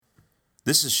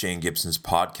This is Shane Gibson's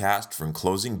podcast from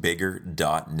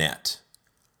closingbigger.net.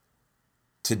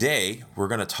 Today, we're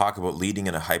going to talk about leading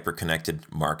in a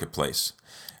hyper-connected marketplace.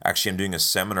 Actually, I'm doing a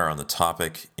seminar on the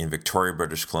topic in Victoria,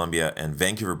 British Columbia and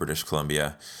Vancouver, British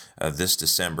Columbia this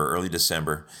December, early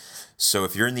December. So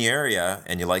if you're in the area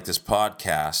and you like this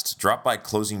podcast, drop by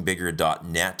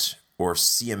closingbigger.net or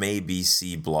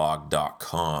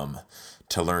cmabcblog.com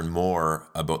to learn more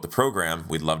about the program.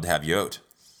 We'd love to have you out.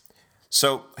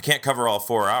 So I can't cover all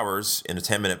 4 hours in a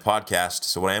 10-minute podcast,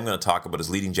 so what I am going to talk about is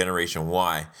leading Generation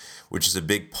Y, which is a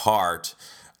big part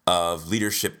of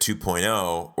Leadership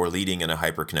 2.0, or leading in a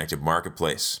hyper-connected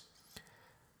marketplace.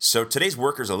 So today's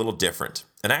worker is a little different,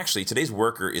 and actually today's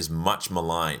worker is much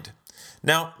maligned.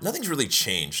 Now, nothing's really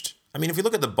changed. I mean, if we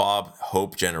look at the Bob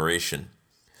Hope generation,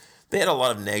 they had a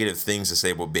lot of negative things to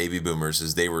say about baby boomers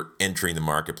as they were entering the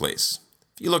marketplace.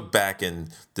 If you look back in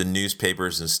the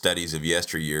newspapers and studies of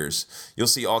yesteryears, you'll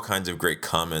see all kinds of great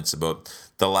comments about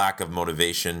the lack of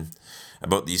motivation,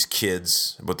 about these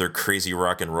kids, about their crazy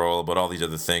rock and roll, about all these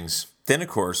other things. Then, of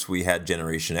course, we had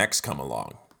Generation X come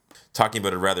along, talking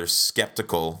about a rather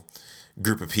skeptical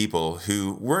group of people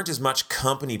who weren't as much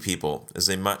company people as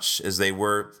they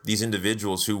were these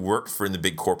individuals who worked for in the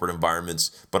big corporate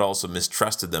environments, but also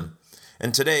mistrusted them.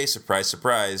 And today, surprise,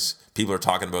 surprise, people are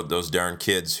talking about those darn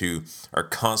kids who are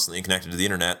constantly connected to the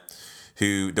internet,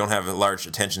 who don't have a large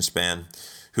attention span,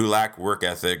 who lack work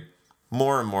ethic,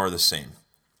 more and more the same.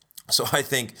 So I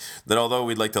think that although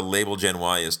we'd like to label Gen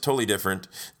Y as totally different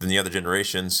than the other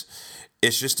generations,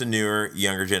 it's just a newer,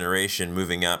 younger generation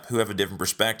moving up who have a different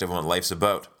perspective on what life's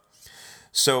about.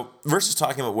 So versus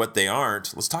talking about what they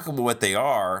aren't, let's talk about what they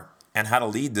are and how to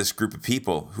lead this group of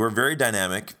people who are very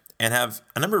dynamic and have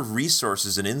a number of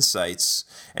resources and insights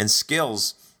and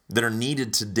skills that are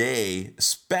needed today,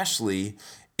 especially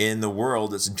in the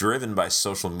world that's driven by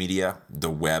social media,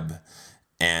 the web,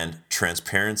 and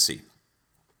transparency.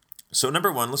 So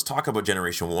number one, let's talk about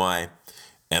Generation Y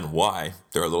and why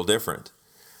they're a little different.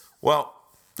 Well,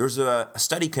 there's a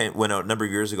study went out a number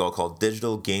of years ago called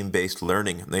Digital Game-Based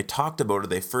Learning. And they talked about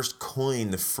it. They first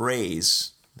coined the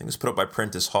phrase, I think it was put up by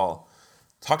Prentice Hall,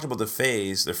 talked about the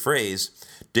phrase,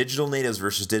 digital natives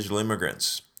versus digital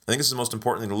immigrants. I think this is the most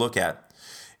important thing to look at,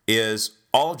 is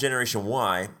all of Generation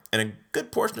Y and a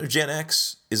good portion of Gen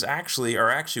X are actually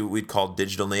what we'd call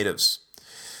digital natives.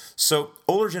 So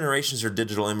older generations are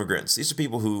digital immigrants. These are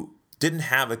people who didn't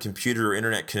have a computer or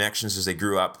internet connections as they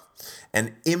grew up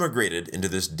and immigrated into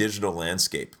this digital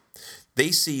landscape. They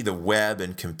see the web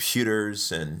and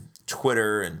computers and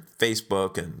Twitter and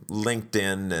Facebook and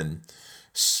LinkedIn and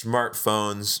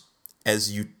smartphones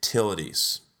as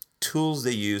utilities, tools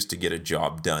they use to get a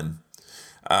job done.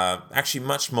 Actually,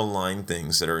 much maligned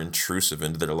things that are intrusive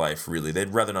into their life, really. They'd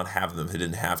rather not have them if they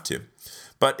didn't have to.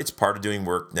 But it's part of doing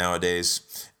work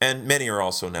nowadays, and many are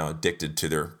also now addicted to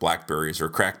their Blackberries or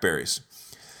Crackberries.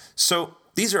 So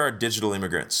these are our digital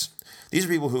immigrants. These are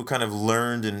people who kind of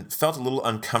learned and felt a little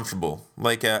uncomfortable,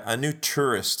 like a new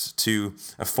tourist to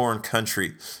a foreign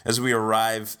country. As we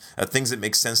arrive, things that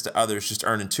make sense to others just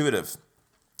aren't intuitive.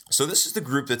 So this is the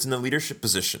group that's in the leadership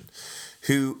position,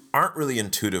 who aren't really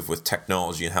intuitive with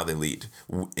technology and how they lead,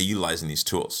 utilizing these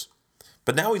tools.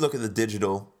 But now we look at the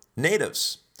digital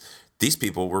natives. These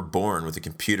people were born with a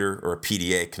computer or a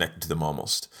PDA connected to them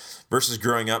almost. Versus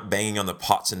growing up banging on the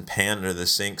pots and pan under the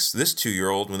sinks, this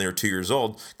 2-year-old, when they were 2 years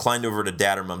old, climbed over to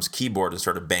dad or mom's keyboard and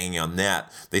started banging on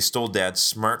that. They stole dad's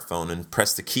smartphone and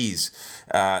pressed the keys.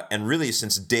 And really,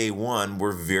 since day one,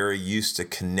 we're very used to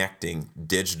connecting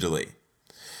digitally.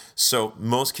 So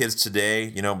most kids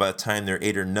today, by the time they're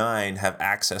 8 or 9, have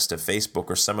access to Facebook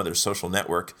or some other social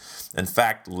network. In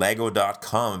fact,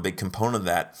 Lego.com, a big component of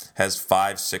that, has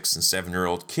 5, 6, and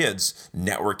 7-year-old kids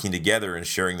networking together and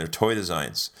sharing their toy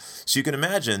designs. So you can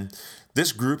imagine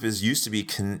this group is used to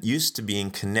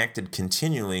being connected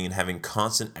continually and having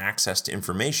constant access to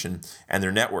information and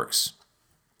their networks.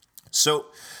 So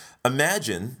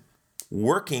imagine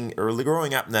working or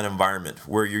growing up in that environment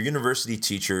where your university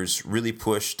teachers really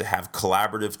push to have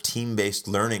collaborative team-based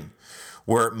learning,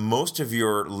 where most of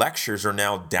your lectures are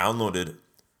now downloaded.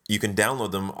 You can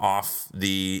download them off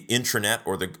the intranet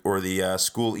or the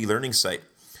school e-learning site,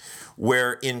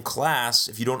 where in class,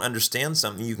 if you don't understand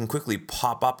something, you can quickly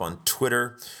pop up on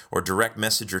Twitter or direct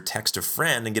message or text a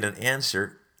friend and get an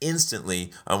answer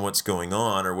instantly on what's going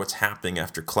on or what's happening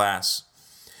after class.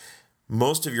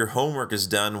 Most of your homework is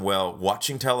done while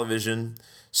watching television,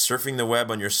 surfing the web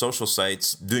on your social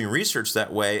sites, doing research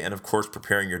that way, and of course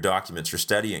preparing your documents for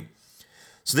studying.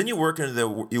 So then you walk into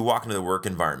the work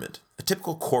environment, a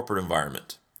typical corporate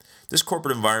environment. This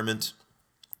corporate environment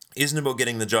isn't about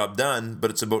getting the job done, but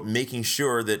it's about making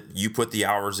sure that you put the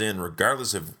hours in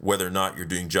regardless of whether or not you're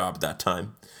doing job at that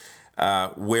time.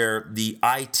 Where the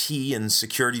IT and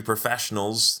security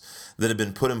professionals that have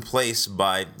been put in place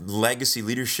by legacy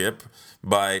leadership,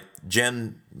 by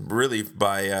the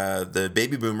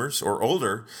baby boomers or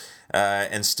older,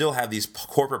 and still have these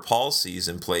corporate policies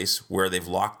in place where they've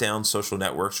locked down social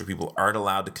networks where people aren't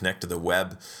allowed to connect to the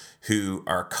web, who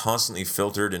are constantly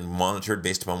filtered and monitored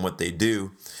based upon what they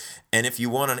do. And if you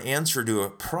want an answer to a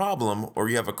problem or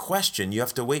you have a question, you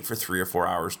have to wait for 3 or 4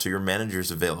 hours till your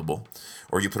manager's available.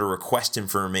 Or you put a request in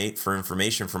for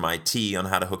information from IT on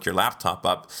how to hook your laptop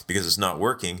up because it's not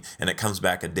working and it comes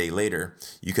back a day later.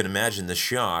 You can imagine the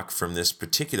shock from this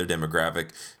particular demographic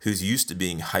who's used to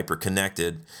being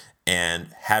hyper-connected and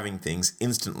having things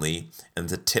instantly at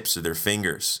the tips of their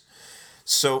fingers.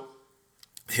 So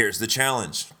here's the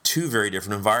challenge. 2 very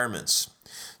different environments.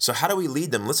 So how do we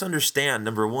lead them? Let's understand,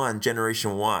 number one,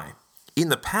 Generation Y. In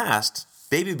the past,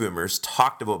 baby boomers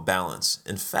talked about balance.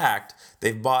 In fact,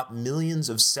 they've bought millions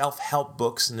of self-help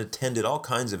books and attended all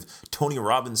kinds of Tony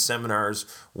Robbins seminars,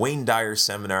 Wayne Dyer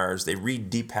seminars. They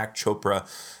read Deepak Chopra.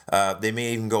 They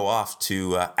may even go off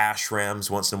to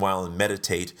ashrams once in a while and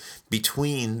meditate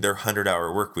between their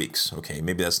 100-hour work weeks. Okay,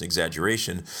 maybe that's an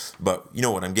exaggeration, but you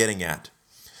know what I'm getting at.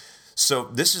 So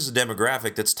this is a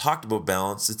demographic that's talked about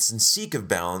balance, that's in seek of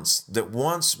balance, that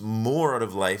wants more out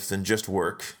of life than just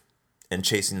work and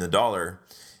chasing the dollar,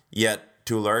 yet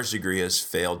to a large degree has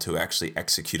failed to actually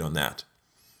execute on that.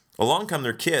 Along come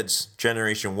their kids,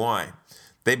 Generation Y.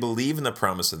 They believe in the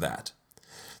promise of that.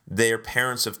 Their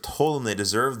parents have told them they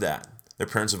deserve that. Their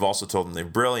parents have also told them they're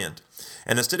brilliant.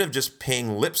 And instead of just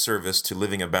paying lip service to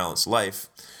living a balanced life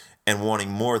and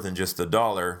wanting more than just the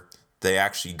dollar, they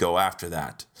actually go after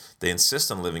that. They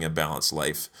insist on living a balanced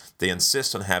life. They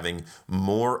insist on having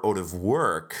more out of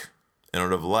work and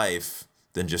out of life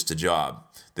than just a job.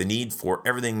 Many of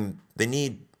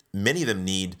them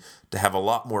need to have a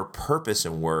lot more purpose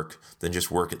in work than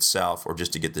just work itself or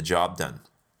just to get the job done.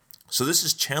 So this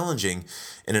is challenging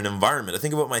in an environment. I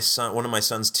think about one of my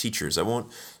son's teachers. I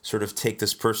won't sort of take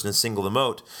this person and single them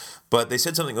out, but they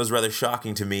said something that was rather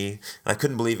shocking to me. I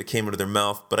couldn't believe it came out of their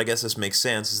mouth, but I guess this makes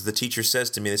sense. As the teacher says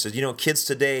to me, they said, kids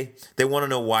today, they want to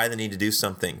know why they need to do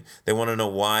something. They want to know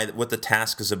what the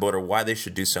task is about or why they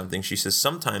should do something. She says,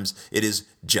 sometimes it is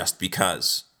just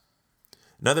because.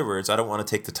 In other words, I don't want to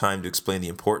take the time to explain the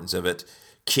importance of it.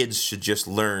 Kids should just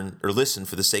learn or listen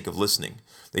for the sake of listening.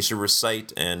 They should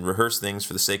recite and rehearse things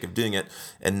for the sake of doing it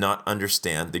and not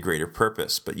understand the greater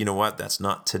purpose. But you know what? That's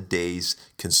not today's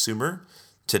consumer,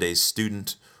 today's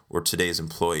student, or today's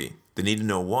employee. They need to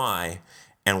know why,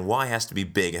 and why has to be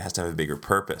big. It has to have a bigger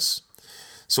purpose.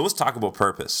 So let's talk about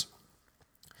purpose.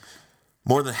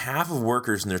 More than half of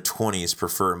workers in their 20s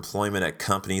prefer employment at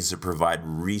companies that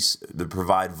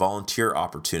provide volunteer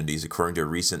opportunities, according to a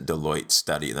recent Deloitte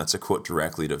study. And that's a quote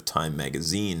directly out of Time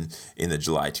magazine in the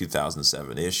July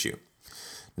 2007 issue.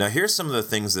 Now, here's some of the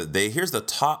things here's the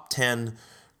top 10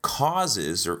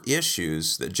 causes or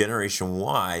issues that Generation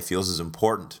Y feels is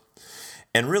important.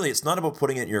 And really, it's not about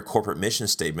putting it in your corporate mission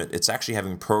statement. It's actually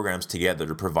having programs together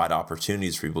to provide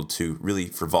opportunities for people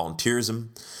for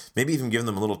volunteerism, maybe even giving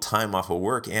them a little time off of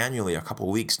work annually, a couple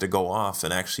of weeks to go off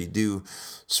and actually do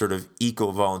sort of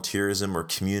eco-volunteerism or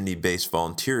community-based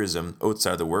volunteerism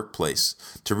outside the workplace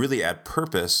to really add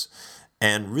purpose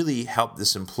and really help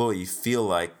this employee feel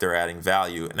like they're adding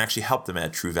value and actually help them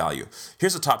add true value.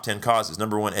 Here's the top 10 causes.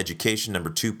 Number 1, education.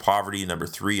 Number 2, poverty. Number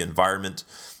 3, environment.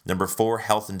 Number 4,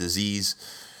 health and disease.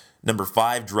 Number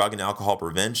 5, drug and alcohol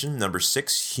prevention. Number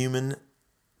 6, human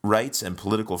rights and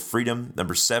political freedom.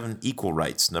 Number 7, equal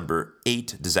rights. Number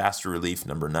 8, disaster relief.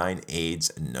 Number 9,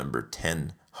 AIDS. And number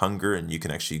 10, hunger. And you can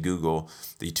actually Google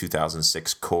the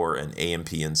 2006 CORE and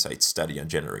AMP Insights study on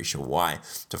Generation Y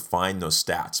to find those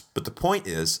stats. But the point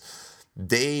is,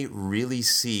 they really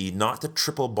see not the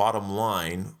triple bottom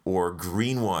line or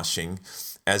greenwashing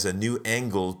as a new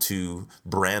angle to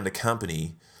brand a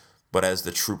company, but as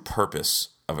the true purpose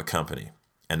of a company.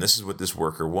 And this is what this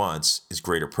worker wants, is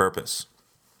greater purpose.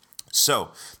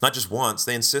 So, not just wants,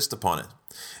 they insist upon it.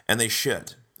 And they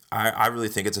should. I really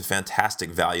think it's a fantastic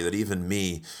value that even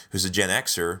me, who's a Gen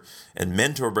Xer and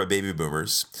mentored by baby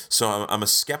boomers, so I'm a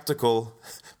skeptical,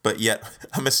 but yet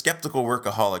I'm a skeptical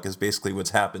workaholic is basically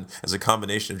what's happened as a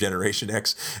combination of Generation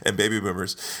X and baby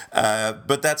boomers.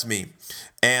 But that's me.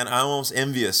 And I'm almost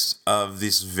envious of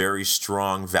this very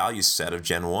strong value set of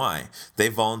Gen Y. They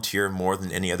volunteer more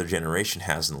than any other generation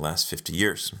has in the last 50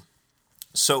 years.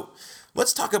 So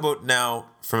let's talk about now,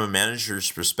 from a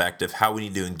manager's perspective, how we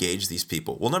need to engage these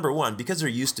people. Well, number one, because they're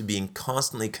used to being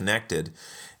constantly connected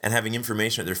and having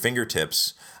information at their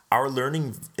fingertips, our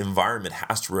learning environment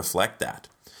has to reflect that.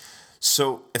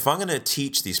 So if I'm going to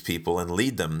teach these people and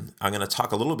lead them, I'm going to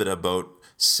talk a little bit about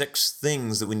 6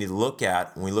 things that we need to look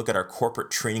at when we look at our corporate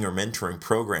training or mentoring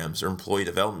programs or employee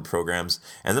development programs.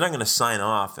 And then I'm going to sign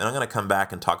off, and I'm going to come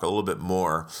back and talk a little bit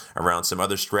more around some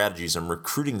other strategies on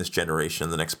recruiting this generation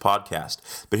in the next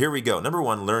podcast. But here we go. Number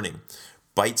 1, learning.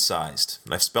 Bite-sized.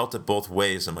 And I've spelt it both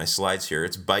ways in my slides here.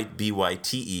 It's bite,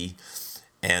 B-Y-T-E,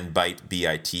 and bite,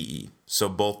 B-I-T-E. So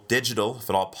both digital, if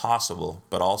at all possible,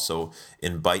 but also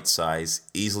in bite size,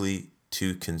 easily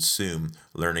to consume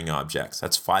learning objects.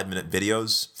 That's 5-minute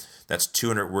videos. That's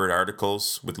 200-word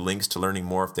articles with links to learning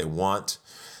more if they want.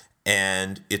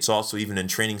 And it's also even in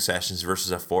training sessions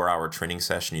versus a 4-hour training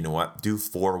session. You know what? Do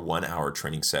 4 1-hour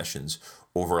training sessions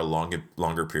over a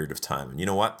longer period of time. And you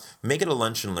know what? Make it a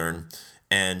lunch and learn,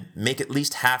 and make at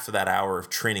least half of that hour of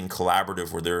training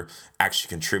collaborative where they're actually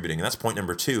contributing. And that's point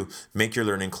number 2, make your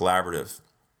learning collaborative.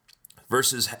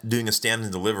 Versus doing a stand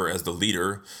and deliver as the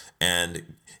leader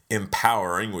and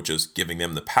empowering, which is giving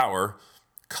them the power,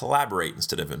 collaborate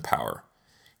instead of empower.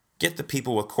 Get the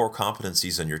people with core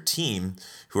competencies on your team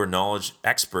who are knowledge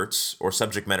experts or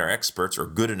subject matter experts or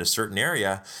good in a certain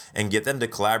area, and get them to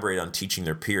collaborate on teaching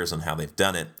their peers on how they've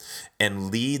done it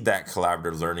and lead that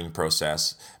collaborative learning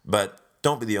process. But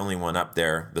don't be the only one up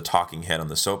there, the talking head on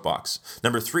the soapbox.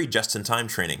 Number 3, just-in-time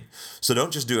training. So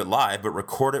don't just do it live, but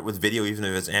record it with video, even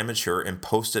if it's amateur, and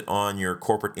post it on your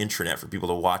corporate intranet for people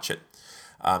to watch it.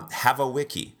 Have a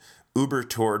wiki.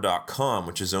 Ubertor.com,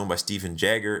 which is owned by Stephen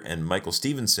Jagger and Michael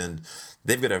Stevenson,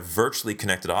 they've got a virtually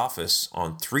connected office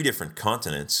on 3 different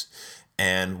continents.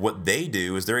 And what they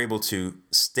do is they're able to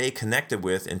stay connected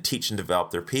with and teach and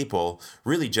develop their people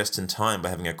really just in time by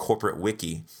having a corporate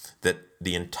wiki that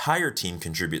the entire team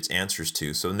contributes answers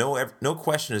to. So no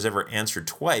question is ever answered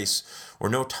twice, or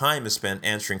no time is spent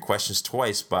answering questions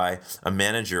twice by a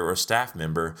manager or a staff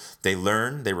member. They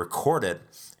learn, they record it,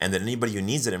 and then anybody who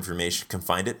needs that information can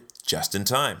find it just in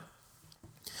time.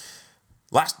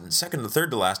 Second to third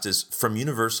to last is from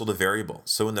universal to variable.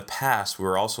 So in the past, we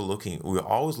were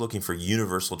always looking for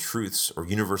universal truths or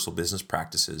universal business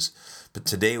practices. But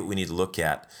today, what we need to look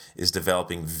at is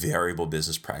developing variable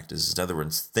business practices. In other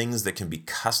words, things that can be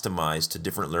customized to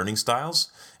different learning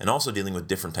styles and also dealing with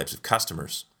different types of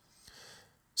customers.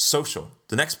 Social.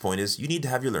 The next point is you need to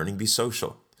have your learning be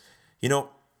social. You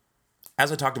know,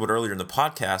 as I talked about earlier in the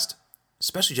podcast,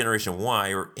 especially Generation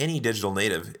Y or any digital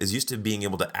native is used to being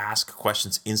able to ask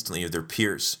questions instantly of their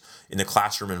peers in the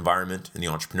classroom environment, in the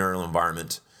entrepreneurial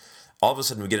environment. All of a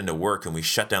sudden we get into work and we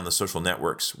shut down the social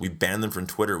networks. We ban them from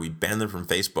Twitter. We ban them from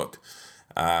Facebook.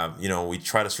 We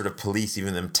try to sort of police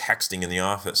even them texting in the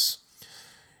office.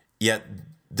 Yet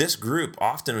this group,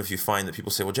 often if you find that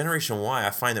people say, well, Generation Y, I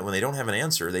find that when they don't have an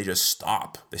answer, they just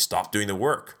stop. They stop doing the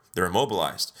work. They're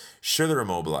immobilized. Sure, they're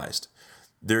immobilized.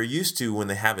 They're used to, when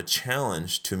they have a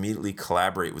challenge, to immediately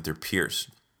collaborate with their peers.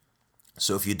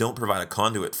 So if you don't provide a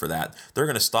conduit for that, they're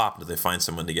going to stop until they find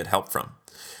someone to get help from.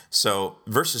 So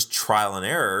versus trial and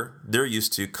error, they're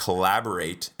used to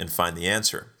collaborate and find the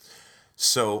answer.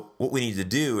 So what we need to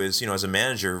do is, as a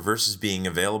manager, versus being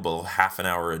available half an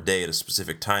hour a day at a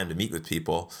specific time to meet with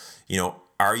people,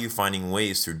 are you finding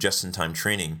ways through just-in-time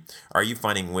training? Are you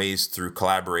finding ways through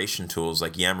collaboration tools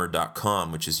like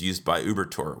Yammer.com, which is used by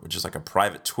Ubertor, which is like a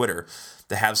private Twitter,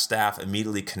 to have staff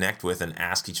immediately connect with and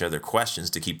ask each other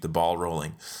questions to keep the ball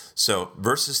rolling? So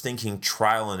versus thinking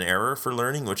trial and error for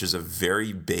learning, which is a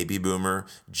very baby boomer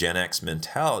Gen X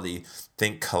mentality,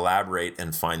 think collaborate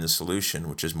and find the solution,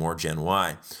 which is more Gen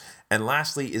Y. And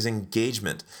lastly is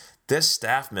engagement. This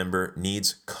staff member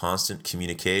needs constant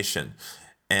communication.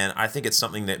 And I think it's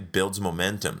something that builds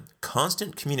momentum.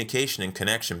 Constant communication and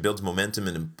connection builds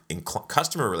momentum in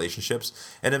customer relationships,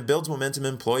 and it builds momentum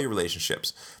in employee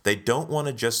relationships. They don't want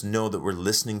to just know that we're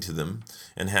listening to them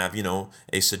and have,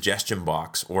 a suggestion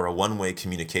box or a one-way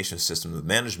communication system with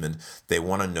management. They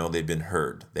want to know they've been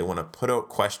heard. They want to put out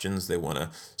questions. They want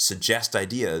to suggest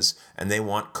ideas, and they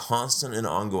want constant and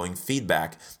ongoing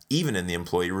feedback, even in the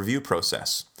employee review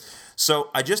process.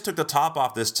 So I just took the top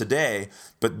off this today,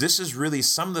 but this is really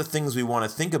some of the things we want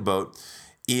to think about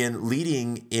in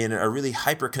leading in a really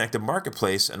hyper-connected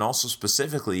marketplace, and also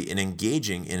specifically in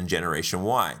engaging in Generation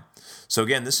Y. So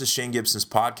again, this is Shane Gibson's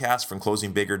podcast from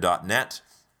closingbigger.net.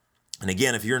 And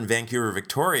again, if you're in Vancouver,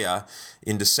 Victoria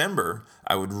in December,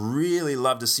 I would really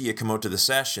love to see you come out to the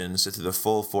session, sit through the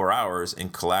full 4 hours,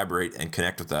 and collaborate and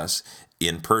connect with us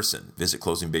in person. Visit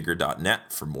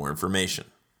closingbigger.net for more information.